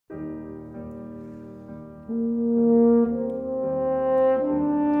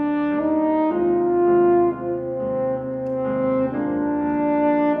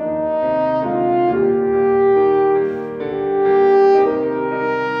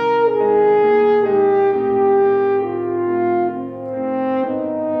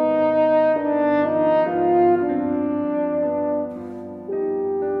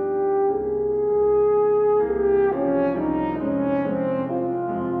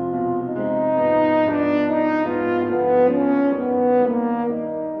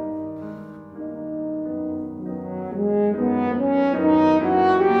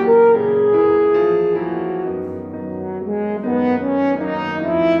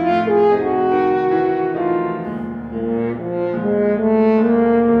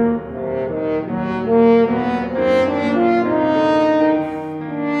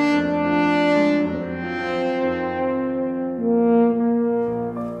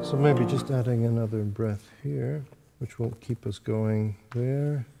So maybe just adding another breath here, which will keep us going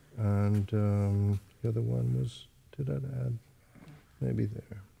there. And the other one was, did I add? Maybe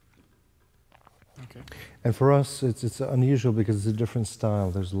there. Okay. And for us, it's unusual because it's a different style.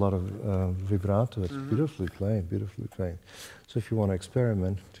 There's a lot of vibrato. It's beautifully played, beautifully played. So if you want to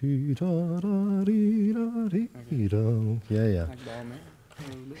experiment, yeah, yeah. Like Bauman.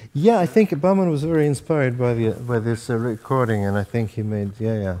 Yeah, I think Bauman was very inspired by this recording, and I think he made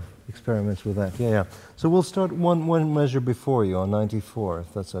experiments with that. Yeah. So we'll start one measure before you on 94,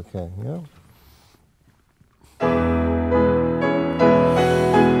 if that's okay. Yeah.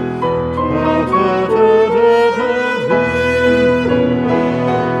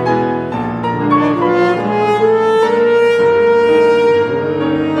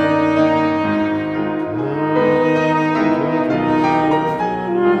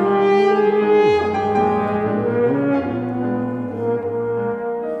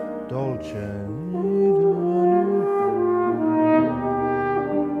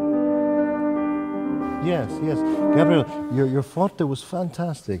 Yes, Gabriel, your forte was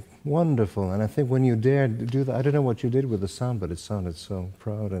fantastic, wonderful, and I think when you dared do that, I don't know what you did with the sound, but it sounded so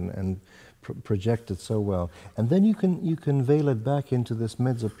proud and projected so well. And then you can veil it back into this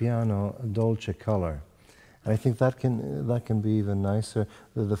mezzo piano dolce color, and I think that can be even nicer.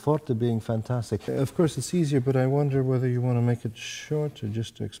 The forte being fantastic. Of course, it's easier, but I wonder whether you want to make it short or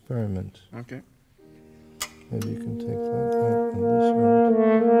just to experiment. Okay. Maybe you can take that and this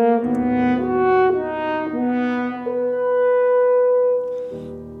one.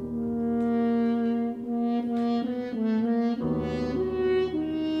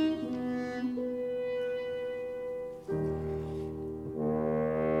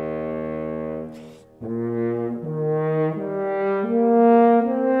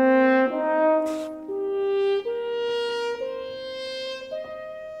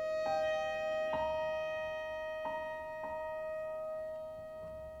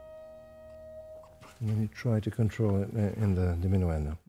 And then you try to control it in the diminuendo.